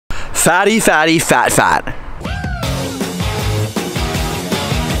Fatty, fatty, fat, fat.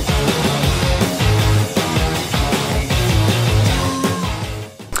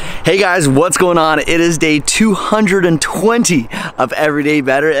 Hey guys, what's going on? It is day 220 of Everyday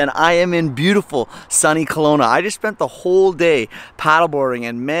Better, and I am in beautiful sunny Kelowna. I just spent the whole day paddleboarding,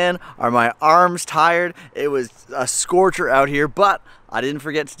 and man, are my arms tired. It was a scorcher out here, but I didn't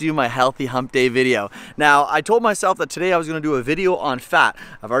forget to do my healthy hump day video. Now, I told myself that today I was gonna do a video on fat.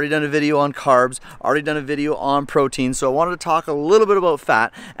 I've already done a video on carbs, already done a video on protein, so I wanted to talk a little bit about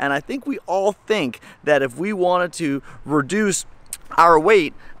fat, and I think we all think that if we wanted to reduce our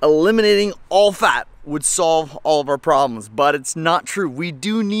weight, eliminating all fat would solve all of our problems, but it's not true. We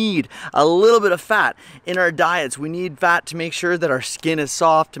do need a little bit of fat in our diets. We need fat to make sure that our skin is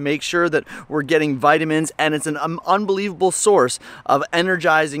soft, to make sure that we're getting vitamins, and it's an unbelievable source of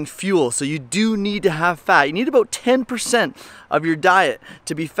energizing fuel. So you do need to have fat. You need about 10% of your diet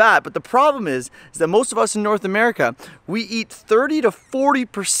to be fat, but the problem is that most of us in North America, we eat 30 to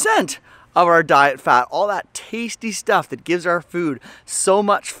 40% of our diet fat. All that tasty stuff that gives our food so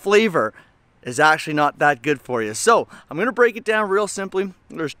much flavor is actually not that good for you. So I'm gonna break it down real simply.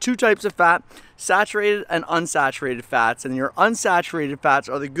 There's two types of fat, saturated and unsaturated fats, and your unsaturated fats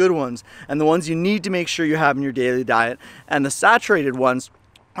are the good ones and the ones you need to make sure you have in your daily diet, and the saturated ones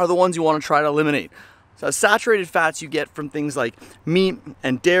are the ones you want to try to eliminate. So saturated fats you get from things like meat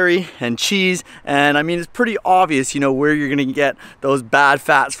and dairy and cheese, and I mean it's pretty obvious, you know, where you're gonna get those bad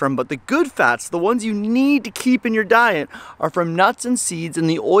fats from, but the good fats, the ones you need to keep in your diet, are from nuts and seeds and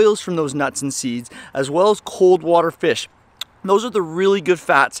the oils from those nuts and seeds, as well as cold water fish. Those are the really good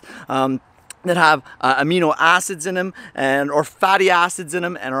fats that have amino acids in them or fatty acids in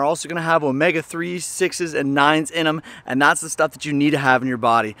them, and are also gonna have omega-3s, 6s, and 9s in them, and that's the stuff that you need to have in your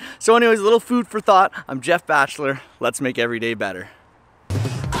body. So anyways, a little food for thought. I'm Jeff Batchelor. Let's make every day better.